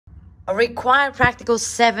Required Practical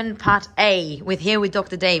 7 Part A with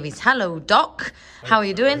Dr. Davies. Hello, Doc. How are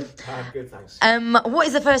you doing? I'm good, thanks. What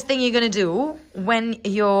is the first thing you're going to do when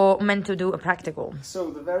you're meant to do a practical?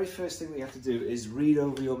 So the very first thing that you have to do is read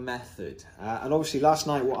over your method. And obviously last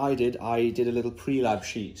night what I did a little pre-lab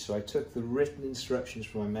sheet. So I took the written instructions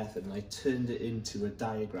for my method and I turned it into a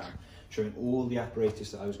diagram showing all the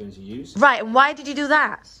apparatus that I was going to use. Right, and why did you do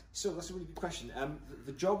that? So that's a really good question.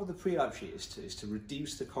 The job of the pre-lab sheet is to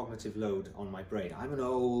reduce the cognitive load on my brain. I'm an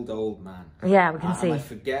old man. Yeah, we can see. And I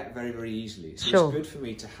forget very, very easily. So Sure. It's good for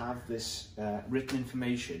me to have this written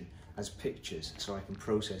information as pictures so I can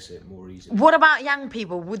process it more easily. What about young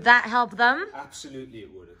people? Would that help them? Absolutely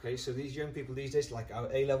it would, okay? So these young people these days, like our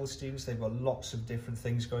A-level students, they've got lots of different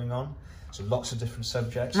things going on. So lots of different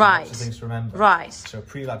subjects, Right. lots of things to remember. Right. So a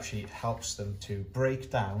pre-lab sheet helps them to break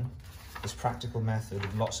down this practical method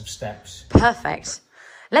with lots of steps. Perfect.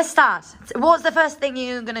 Let's start. What's the first thing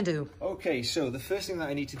you're going to do? Okay, so the first thing that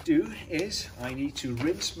I need to do is I need to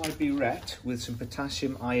rinse my burette with some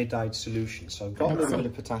potassium iodide solution. So I've got a little bit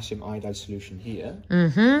of potassium iodide solution here.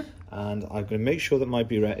 And I'm going to make sure that my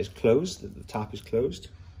burette is closed, that the tap is closed.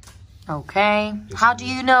 Okay. How do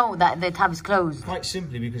you know that the tap is closed? Quite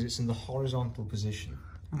simply because it's in the horizontal position.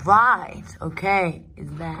 Right. Okay.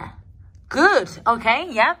 It's there. Good. Okay.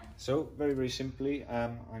 Yeah. So very, very simply,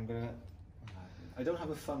 I'm going to... I don't have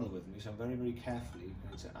a funnel with me, so I'm very, very carefully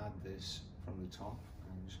going to add this from the top.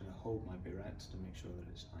 I'm just going to hold my burette to make sure that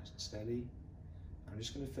it's nice and steady. I'm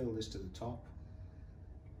just going to fill this to the top.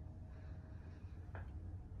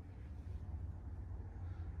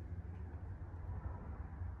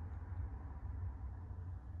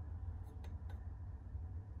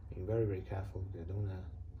 Being very, very careful because I don't want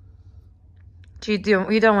to...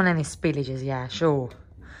 You don't want any spillages, yeah, sure.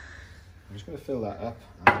 I'm just going to fill that up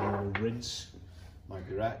and then I will rinse my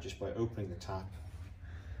burette just by opening the tap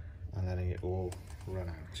and letting it all run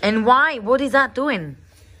out. And why? What is that doing?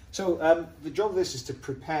 So the job of this is to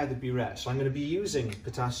prepare the burette. So I'm going to be using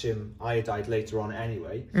potassium iodide later on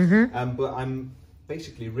anyway, but I'm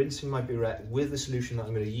basically rinsing my burette with the solution that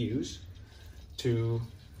I'm going to use to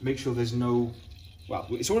make sure there's no, well,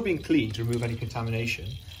 it's already been cleaned to remove any contamination,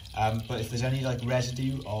 but if there's any like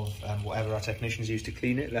residue of whatever our technicians use to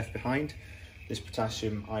clean it left behind, this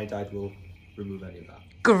potassium iodide will remove any of that.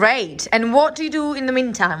 Great. And what do you do in the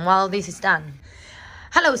meantime while this is done?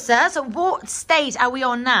 Hello, sir. So what state are we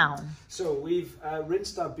on now? So we've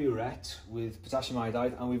rinsed our burette with potassium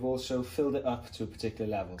iodide and we've also filled it up to a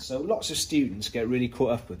particular level. So lots of students get really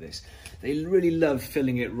caught up with this. They really love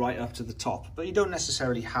filling it right up to the top, but you don't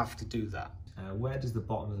necessarily have to do that. Where does the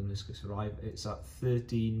bottom of the meniscus arrive? It's at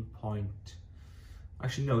 13 point...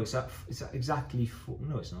 Actually, no, it's at exactly...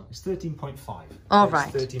 No, it's not. It's 13.5. All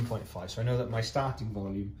right. 13.5. So I know that my starting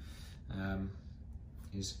volume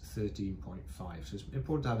is 13.5. So it's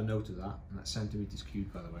important to have a note of that. And that's centimetres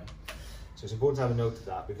cubed, by the way. So it's important to have a note of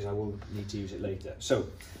that because I will need to use it later. So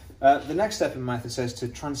the next step in the method says to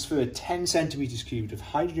transfer 10 centimetres cubed of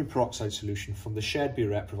hydrogen peroxide solution from the shared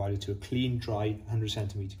burette provided to a clean, dry 100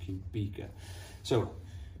 centimetre cube beaker. So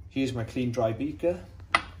here's my clean, dry beaker.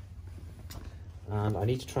 And I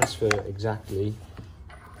need to transfer exactly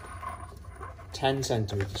 10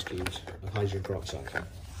 centimetres cubed of hydrogen peroxide.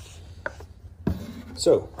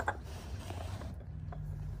 So,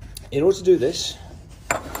 in order to do this,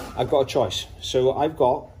 I've got a choice. So I've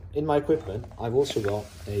got, in my equipment, I've also got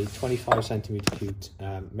a 25 centimetre cubed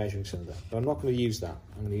measuring cylinder. But I'm not going to use that.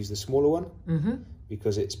 I'm going to use the smaller one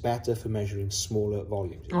because it's better for measuring smaller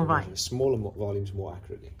volumes. All right. Smaller volumes more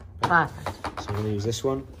accurately. Okay. So I'm going to use this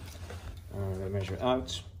one. I'm going to measure it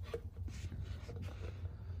out.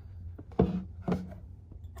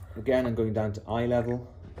 Again, I'm going down to eye level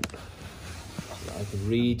so that I can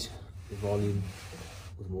read the volume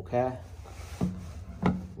with more care,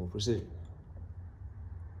 more precision.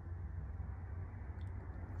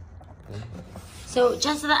 Okay. So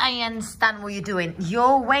just so that I understand what you're doing,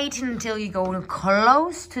 you're waiting until you go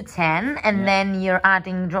close to 10 and then you're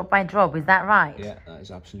adding drop by drop, is that right? Yeah, that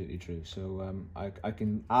is absolutely true. So I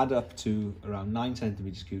can add up to around 9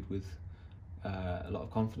 centimetres cubed with a lot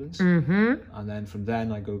of confidence. And then from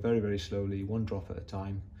then I go very, very slowly, one drop at a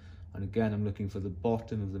time. And again, I'm looking for the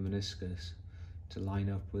bottom of the meniscus to line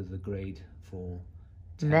up with the grade for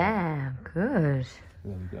 10. There, good.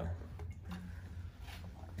 There we go.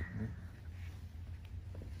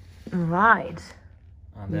 Right.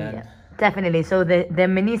 And then... Yeah, definitely. So the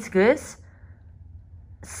meniscus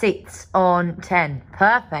sits on 10.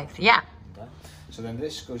 Perfect. Yeah. Okay. So then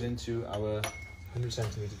this goes into our 100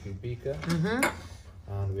 centimetre cube beaker.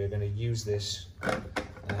 And we're going to use this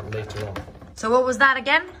later on. So what was that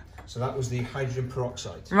again? So that was the hydrogen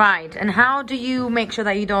peroxide. Right, and how do you make sure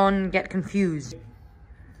that you don't get confused?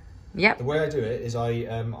 Yep. The way I do it is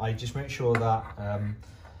I just make sure that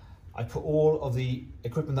I put all of the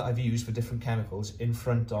equipment that I've used for different chemicals in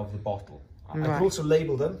front of the bottle. I can also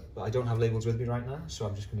label them, but I don't have labels with me right now, so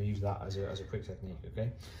I'm just going to use that as a quick technique,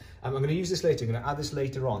 okay? I'm going to use this later, I'm going to add this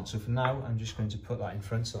later on, so for now I'm just going to put that in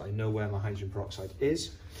front so I know where my hydrogen peroxide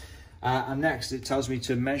is. And next it tells me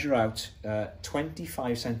to measure out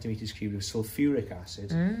 25 centimetres cubed of sulfuric acid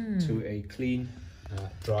to a clean,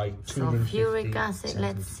 dry 250 sulfuric acid,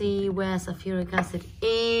 let's see where sulfuric acid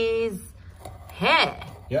is. Here.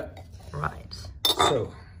 Yep. Right.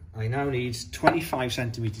 So I now need 25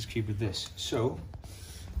 centimetres cubed of this. So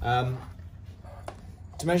to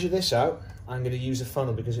measure this out, I'm going to use a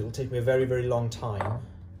funnel because it will take me a very, very long time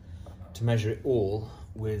to measure it all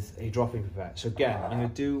with a dropping pipette. So again, I'm going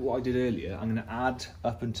to do what I did earlier. I'm going to add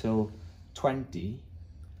up until 20,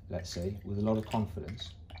 let's say, with a lot of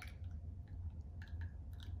confidence.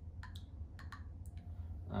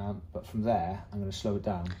 But from there, I'm going to slow it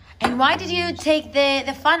down. And why did you take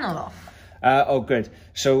the funnel off? Oh, good.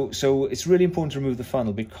 So it's really important to remove the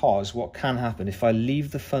funnel because what can happen if I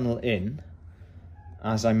leave the funnel in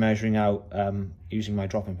as I'm measuring out using my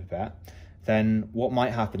dropping pipette, then what might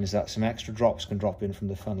happen is that some extra drops can drop in from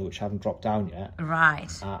the funnel which haven't dropped down yet.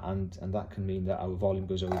 Right. And that can mean that our volume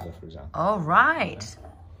goes over, for example. Oh, right. Okay.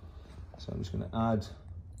 So I'm just going to add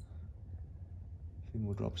a few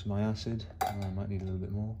more drops of my acid. I might need a little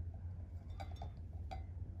bit more.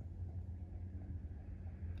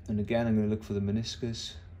 And again, I'm going to look for the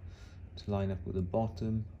meniscus to line up with the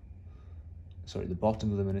bottom. Sorry, the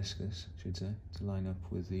bottom of the meniscus, I should say, to line up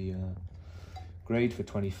with the grade for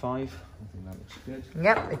 25. I think that looks good.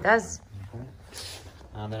 Yep, it does. Okay.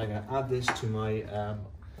 And then I'm going to add this to my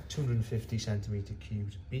 250 centimetre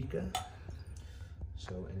cubed beaker.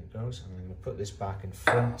 So in it goes. And I'm going to put this back in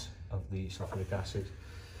front of the sulfuric acid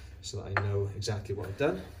so that I know exactly what I've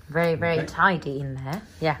done. Very, very tidy in there.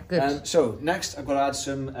 Yeah, good. So next I've got to add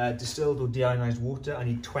some distilled or deionized water. I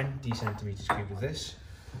need 20 centimetres cubed of this.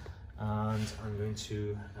 And I'm going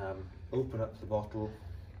to open up the bottle.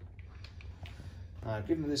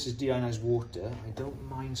 Given that this is deionized water, I don't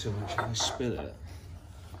mind so much if I spill it.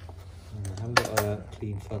 I haven't got a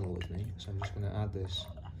clean funnel with me, so I'm just going to add this.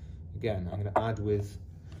 Again, I'm going to add with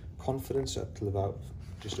confidence up till about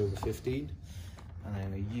just over 15, and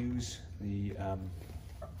I'm going to use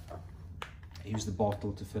the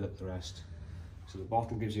bottle to fill up the rest. So the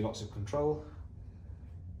bottle gives you lots of control,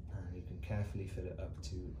 and you can carefully fill it up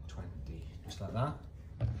to 20, just like that.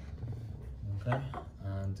 Okay,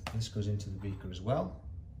 and this goes into the beaker as well.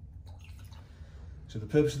 So the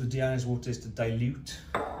purpose of the deionized water is to dilute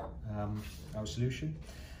our solution.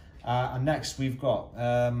 And next we've got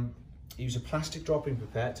use a plastic dropping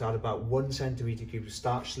pipette to add about 1 centimetre cube of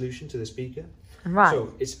starch solution to this beaker. Right.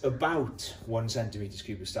 So it's about 1 centimetre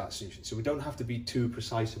cube of starch solution. So we don't have to be too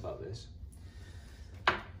precise about this.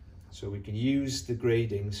 So we can use the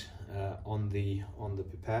gradings on the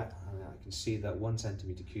pipette, and I can see that 1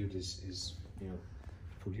 centimetre cubed is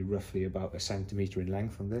probably roughly about 1 centimetre in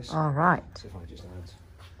length from this. All right. So if I just add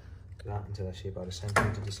that until I see about 1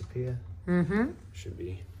 centimetre disappear, should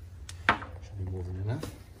be more than enough.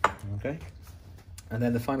 Okay. And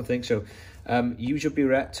then the final thing, so use your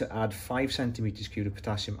burette to add 5 centimetres cubed of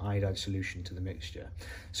potassium iodide solution to the mixture.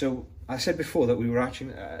 So I said before that we were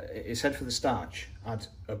actually, it said for the starch, add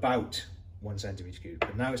about 1 centimetre cubed,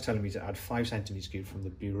 but now it's telling me to add 5 centimetres cubed from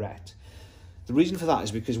the burette. The reason for that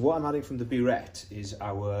is because what I'm adding from the burette is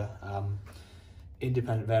our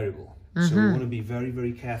independent variable. So we want to be very,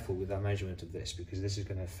 very careful with our measurement of this because this is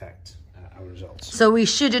going to affect our results. So we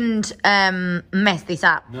shouldn't mess this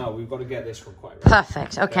up. No, we've got to get this one quite right.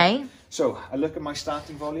 Perfect, okay. So I look at my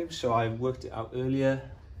starting volume. So I worked it out earlier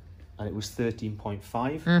and it was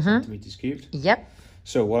 13.5 centimetres cubed. Yep.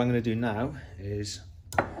 So what I'm going to do now is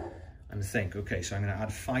I'm going to think, okay, so I'm going to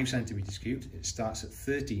add 5 centimetres cubed. It starts at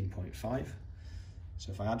 13.5.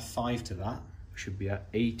 So if I add 5 to that, we should be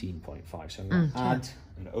at 18.5. So I'm going to add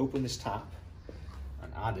and open this tap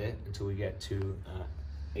and add it until we get to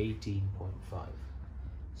 18.5.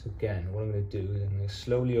 So again, what I'm going to do is I'm going to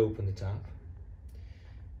slowly open the tap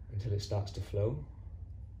until it starts to flow.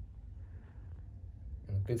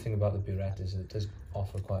 And the good thing about the burette is that it does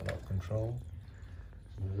offer quite a lot of control.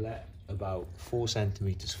 So I'm going to let about 4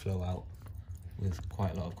 centimetres flow out with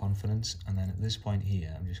quite a lot of confidence, and then at this point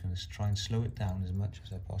here I'm just going to try and slow it down as much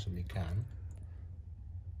as I possibly can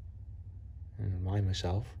and remind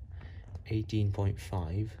myself 18.5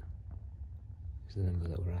 is the number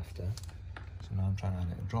that we're after. So now I'm trying to add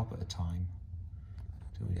it a drop at a time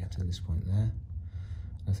until we get to this point there,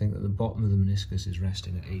 I think that the bottom of the meniscus is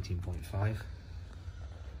resting at 18.5,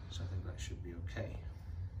 so I think that should be okay.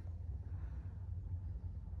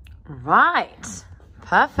 Right,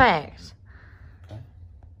 perfect. Okay.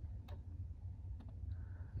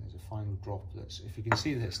 There's a final drop that's, if you can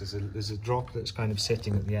see this, there's a drop that's kind of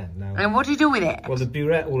sitting at the end now. And what do you do with it? Well, the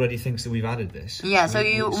burette already thinks that we've added this. Yeah, so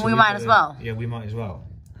we might as well. Yeah, we might as well.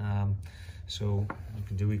 So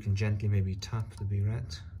we can gently maybe tap the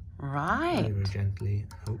burette. Right. Very, very gently.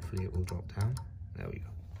 Hopefully it will drop down. There we go.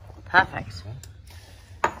 Perfect.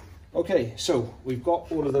 Okay, so we've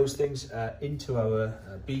got all of those things into our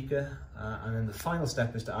beaker, and then the final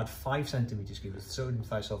step is to add 5 centimeters cubed of sodium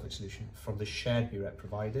thiosulfate solution from the shared burette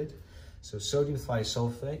provided. So sodium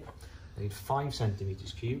thiosulfate, I need 5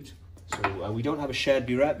 centimeters cubed. So we don't have a shared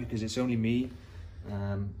burette because it's only me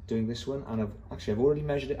doing this one, and I've already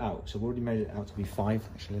measured it out. So I've already measured it out to be 5.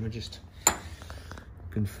 Actually, let me just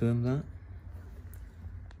confirm that.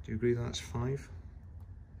 Do you agree that's 5?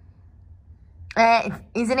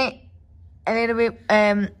 Isn't it a little bit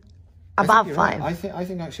above 5? Right. I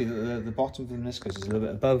think actually the bottom of the meniscus is a little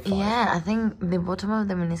bit above 5. Yeah, I think the bottom of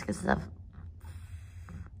the meniscus is up.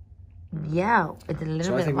 Yeah, it's a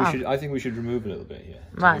little bit above. I think we should remove a little bit here.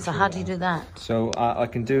 Right. So how do you do that? So I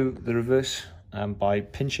can do the reverse by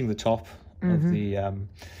pinching the top of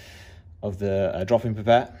the dropping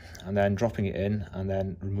pipette, and then dropping it in, and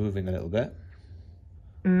then removing a little bit.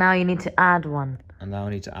 Now you need to add one. And now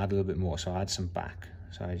I need to add a little bit more, so I add some back.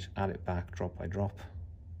 So I just add it back, drop by drop.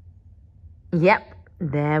 Yep,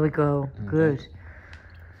 there we go. Okay. Good.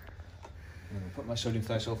 I'm going to put my sodium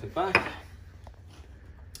thiosulfate back,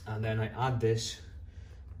 and then I add this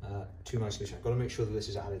to my solution. I've got to make sure that this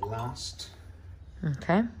is added last.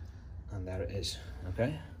 Okay. And there it is.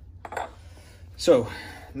 Okay. So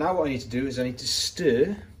now what I need to do is I need to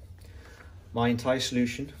stir my entire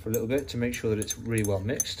solution for a little bit to make sure that it's really well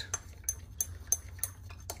mixed.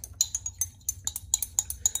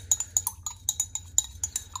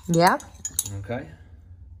 Yeah. Okay.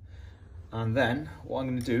 And then what I'm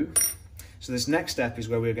going to do, so this next step is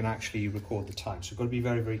where we're going to actually record the time. So I've got to be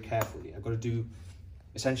very, very careful here. I've got to do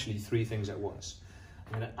essentially 3 things at once.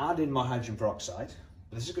 I'm going to add in my hydrogen peroxide.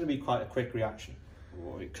 This is going to be quite a quick reaction,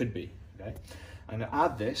 or it could be. Okay. I'm going to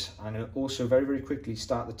add this. I'm going to also very, very quickly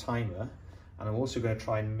start the timer, and I'm also going to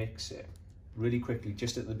try and mix it really quickly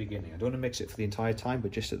just at the beginning. I don't want to mix it for the entire time,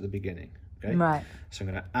 but just at the beginning. Okay. Right. So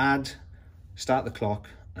I'm going to add, start the clock,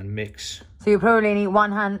 and mix. So you probably need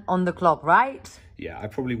one hand on the clock, right? Yeah, I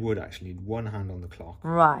probably would actually need one hand on the clock.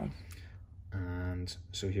 Right. And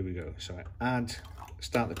so here we go. So I add,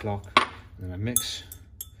 start the clock, and then I mix,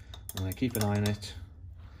 and I keep an eye on it,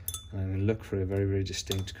 and I'm going to look for a very, very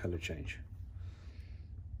distinct colour change.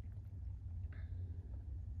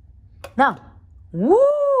 Now,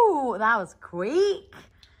 woo, that was quick.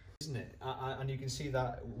 Isn't it? And you can see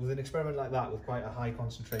that with an experiment like that, with quite a high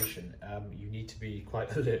concentration, you need to be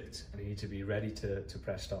quite alert, and you need to be ready to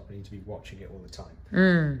press stop, and you need to be watching it all the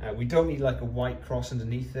time. We don't need like a white cross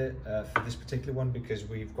underneath it for this particular one, because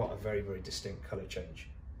we've got a very, very distinct colour change.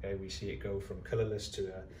 Okay, we see it go from colourless to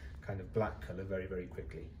a kind of black colour very, very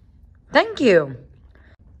quickly. Thank you.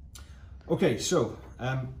 Okay, so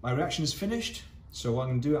my reaction is finished. So what I'm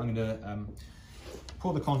going to do, I'm going to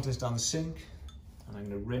pour the contents down the sink, and I'm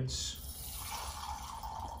going to rinse.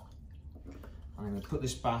 I'm going to put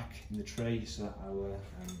this back in the tray so that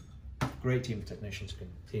our great team of technicians can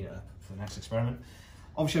clean it up for the next experiment.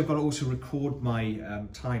 Obviously, I've got to also record my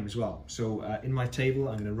time as well. So in my table,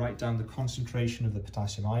 I'm going to write down the concentration of the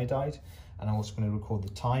potassium iodide, and I'm also going to record the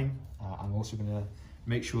time. I'm also going to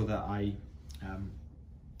make sure that I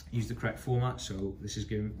use the correct format. So this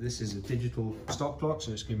is a digital stop clock,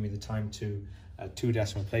 so it's giving me the time to 2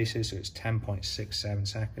 decimal places, so it's 10.67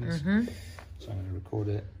 seconds. So I'm going to record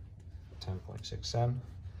it 10.67.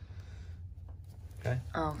 Okay.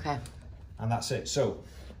 Okay. And that's it. So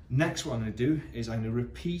next what I'm going to do is I'm going to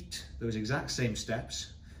repeat those exact same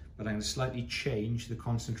steps, but I'm going to slightly change the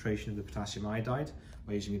concentration of the potassium iodide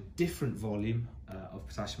by using a different volume of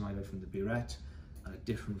potassium iodide from the burette and a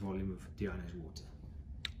different volume of deionized water.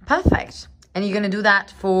 Perfect. And you're going to do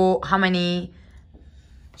that for how many?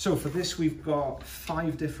 So for this, we've got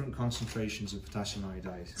 5 different concentrations of potassium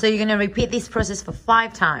iodide. So you're going to repeat this process for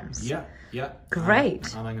 5 times? Yeah, yeah.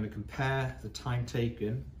 Great. And I'm going to compare the time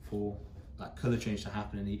taken for that colour change to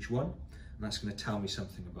happen in each one. And that's going to tell me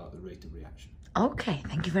something about the rate of reaction. Okay,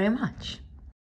 thank you very much.